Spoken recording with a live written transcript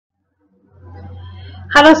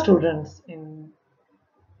Hello students, in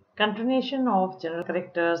continuation of general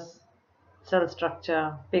characters, cell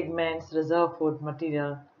structure, pigments, reserve food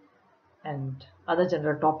material and other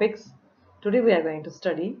general topics, today we are going to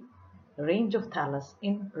study the range of thallus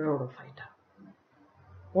in Rhodophyta.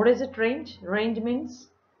 What is it range? Range means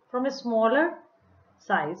from a smaller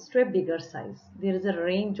size to a bigger size. There is a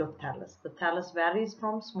range of thallus. The thallus varies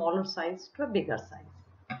from smaller size to a bigger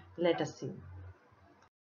size. Let us see.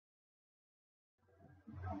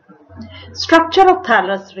 Structure of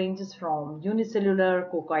thallus ranges from unicellular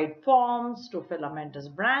coccoid forms to filamentous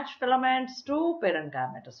branch filaments to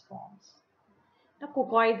parenchymatous forms. The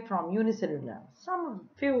coccoid from unicellular, some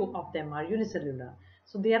few of them are unicellular,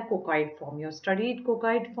 so they are coccoid form. You have studied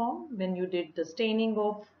coccoid form when you did the staining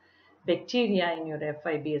of bacteria in your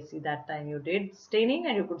FIBSc. That time you did staining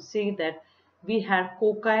and you could see that we had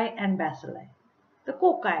cocci and bacilli. The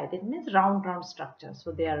cocci, that means round structure.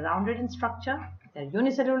 So they are rounded in structure, they are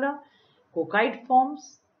unicellular, coccoid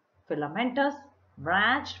forms, filamentous,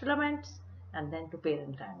 branched filaments, and then to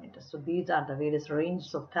parenchymatous. So these are the various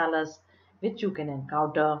ranges of thallus which you can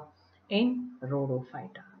encounter in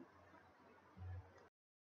Rhodophyta.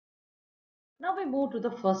 Now we move to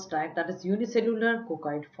the first type, that is unicellular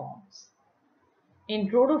coccoid forms. In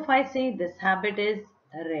Rhodophyceae, this habit is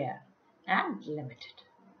rare and limited.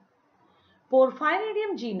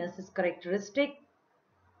 Porphyridium genus is characteristic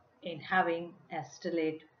in having a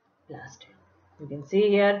stellate plastid. You can see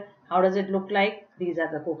here, how does it look like? These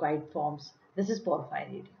are the coccoid forms. This is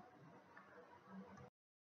Porphyridium.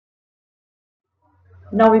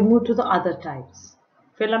 Now we move to the other types,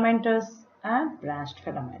 filamentous and branched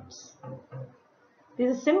filaments.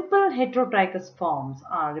 These simple heterotrichous forms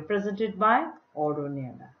are represented by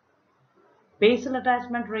ordonella. Basal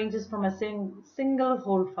attachment ranges from a single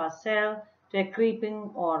holdfast cell to a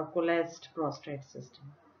creeping or coalesced prostrate system.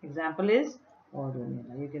 Example is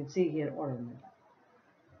ordonella. You can see here ordonella.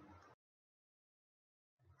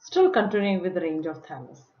 Still continuing with the range of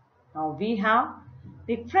thallus. Now we have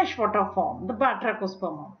the freshwater form, the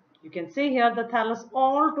Batrachospermum. You can see here the thallus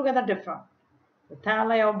altogether different. The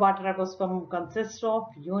thalli of Batrachospermum consists of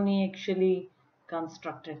uniaxially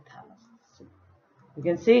constructed thallus. You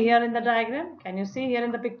can see here in the diagram. Can you see here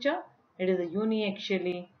in the picture? It is a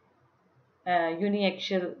uniaxial,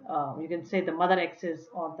 you can say the mother axis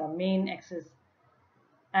or the main axis,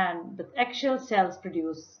 and the axial cells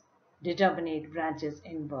produce determinate branches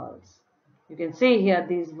in whorls. You can see here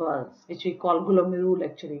these whorls, which we call glomerule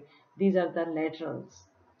actually. These are the laterals.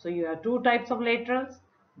 So you have two types of laterals,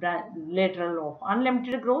 lateral of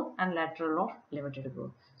unlimited growth and lateral of limited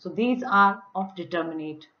growth. So these are of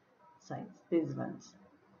determinate size, these ones.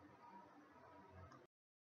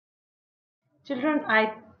 Children,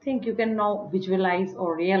 I think you can now visualize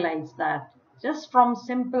or realize that just from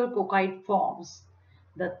simple coccoid forms,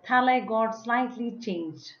 the thalli got slightly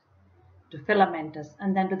changed to filamentous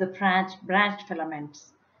and then to the branched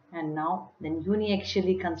filaments, and now then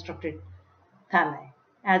uniaxially constructed thalli,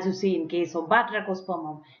 as you see in case of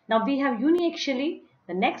Batrachospermum. Now we have uniaxially,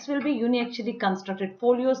 the next will be uniaxially constructed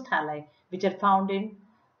foliose thalli, which are found in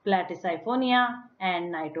Platysiphonia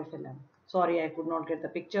and Nitophyllum. Sorry, I could not get the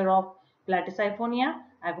picture of Platysiphonia.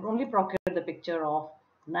 I could only procure the picture of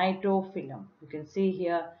Nitophyllum. You can see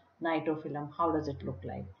here Nitophyllum. How does it look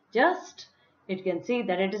like? Just it can see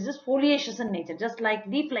that it is just foliaceous in nature, just like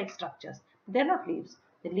leaf-like structures. They're not leaves,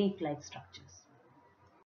 they're leaf-like structures.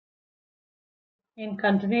 In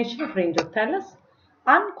continuation of range of thallus,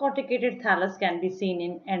 uncorticated thallus can be seen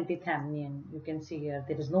in antithamnion. You can see here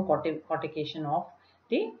there is no cortication of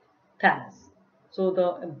the thallus. So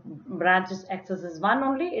the branches axis is one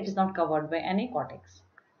only, it is not covered by any cortex.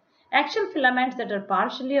 Axial filaments that are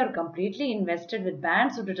partially or completely invested with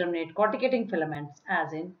bands of determinate corticating filaments,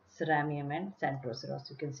 as in ceramium and centroceros.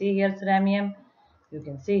 You can see here ceramium, you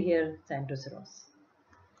can see here centroceros.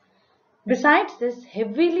 Besides this,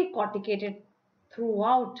 heavily corticated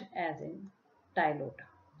throughout, as in Tylota.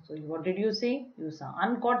 So what did you see? You saw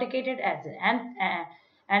uncorticated as in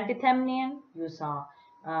antithamnion. You saw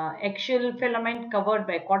axial filament covered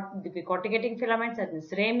by corticating filaments as in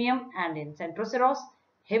ceramium, and in centroceros,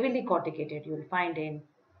 heavily corticated you will find in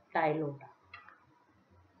Tylota.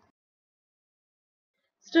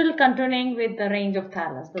 Still continuing with the range of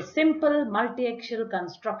thallus, the simple multiaxial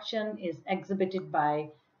construction is exhibited by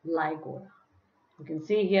Ligora. You can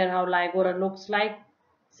see here how Ligora looks like.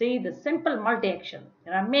 See the simple multi-axial.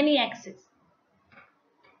 There are many axes.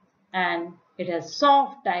 And it has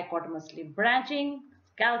soft dichotomously branching,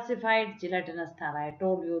 calcified gelatinous thalli. I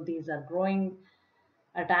told you these are growing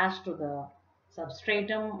attached to the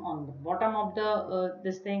substratum on the bottom of the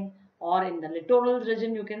this thing, or in the littoral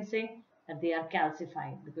region you can say. that they are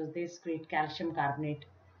calcified because they secrete calcium carbonate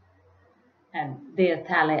and their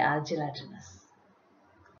thalli are gelatinous.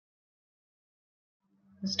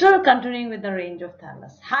 Still continuing with the range of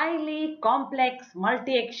thallus. Highly complex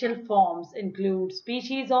multi-axial forms include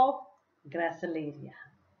species of Gracilaria,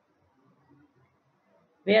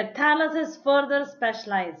 where thallus is further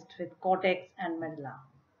specialized with cortex and medulla,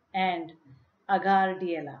 and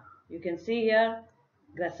Agardiella. You can see here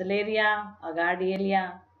Gracilaria,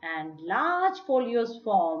 Agardiella, and large foliose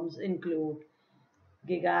forms include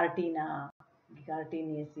Gigartina,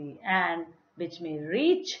 Gigartinaceae, and which may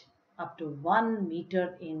reach up to 1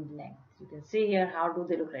 meter in length. You can see here how do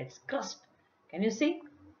they look like? It's crisp. Can you see?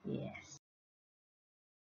 Yes.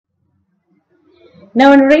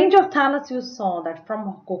 Now in range of thallus you saw that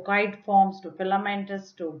from coccoid forms to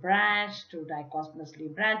filamentous to branch to dichotomously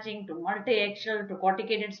branching to multi-axial to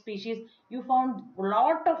corticated species, you found a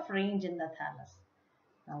lot of range in the thallus.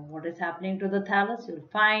 Now, what is happening to the thallus? You'll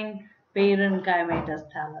find parenchymatous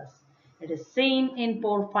thallus. It is seen in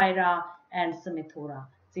Porphyra and Smithora.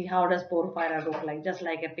 See how does Porphyra look like? Just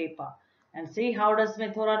like a paper. And see how does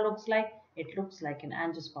Smithora looks like? It looks like an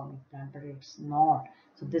angiospermic plant, but it's not.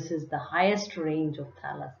 So this is the highest range of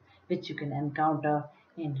thallus which you can encounter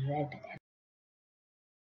in red.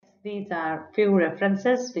 These are few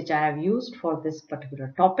references which I have used for this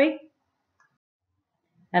particular topic.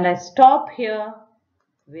 And I stop here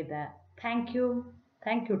with a thank you.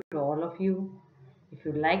 Thank you to all of you. If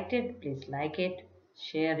you liked it, please like it,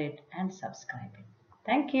 share it, and subscribe it.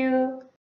 Thank you.